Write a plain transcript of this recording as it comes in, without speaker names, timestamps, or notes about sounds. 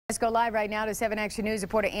Let's go live right now to 7 Action News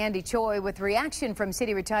reporter Andy Choi with reaction from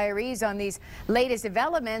city retirees on these latest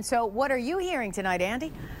developments. So what are you hearing tonight,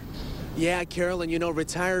 Andy? Yeah, Carolyn, you know,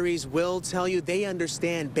 retirees will tell you they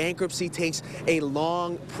understand bankruptcy takes a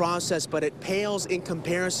long process, but it pales in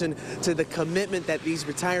comparison to the commitment that these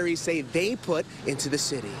retirees say they put into the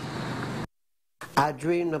city. I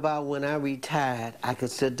dreamed about when I retired, I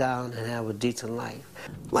could sit down and have a decent life.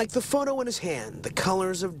 Like the photo in his hand, the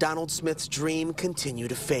colors of Donald Smith's dream continue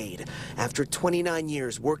to fade. After 29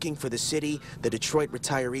 years working for the city, the Detroit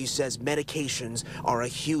retiree says medications are a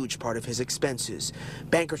huge part of his expenses.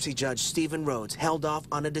 Bankruptcy Judge Stephen Rhodes held off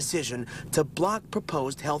on a decision to block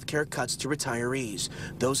proposed health care cuts to retirees.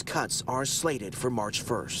 Those cuts are slated for March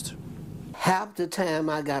 1st. Half the time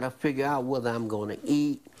I got to figure out whether I'm going to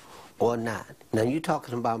eat or not. Now you're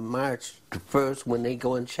talking about March 1st when they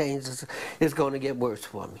go and change this, it's going to get worse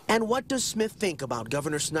for me. And what does Smith think about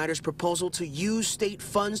Governor Snyder's proposal to use state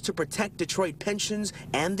funds to protect Detroit pensions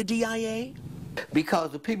and the DIA?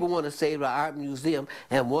 Because the people want to save the art museum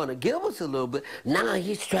and want to give us a little bit, now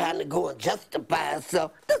he's trying to go and justify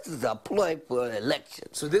himself. This is a ploy for an election.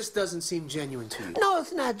 So this doesn't seem genuine to you? No,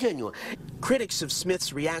 it's not genuine. Critics of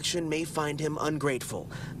Smith's reaction may find him ungrateful,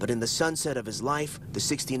 but in the sunset of his life, the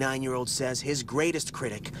 69-year-old says his greatest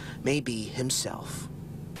critic may be himself.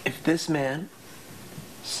 If this man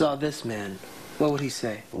saw this man, what would he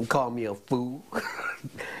say? He'd call me a fool.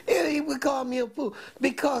 Yeah, he would call me a fool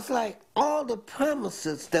because, like, all the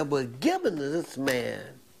promises that were given to this man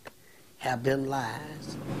have been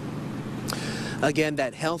lies. Again,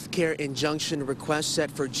 that health care injunction request set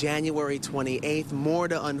for January 28th. More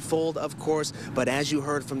to unfold, of course, but as you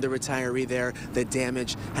heard from the retiree there, the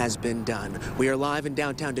damage has been done. We are live in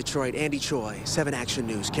downtown Detroit. Andy Choi, 7 Action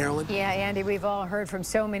News. Carolyn? Yeah, Andy, we've all heard from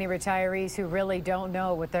so many retirees who really don't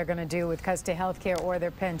know what they're going to do with cuts to health care or their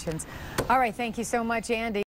pensions. All right, thank you so much, Andy.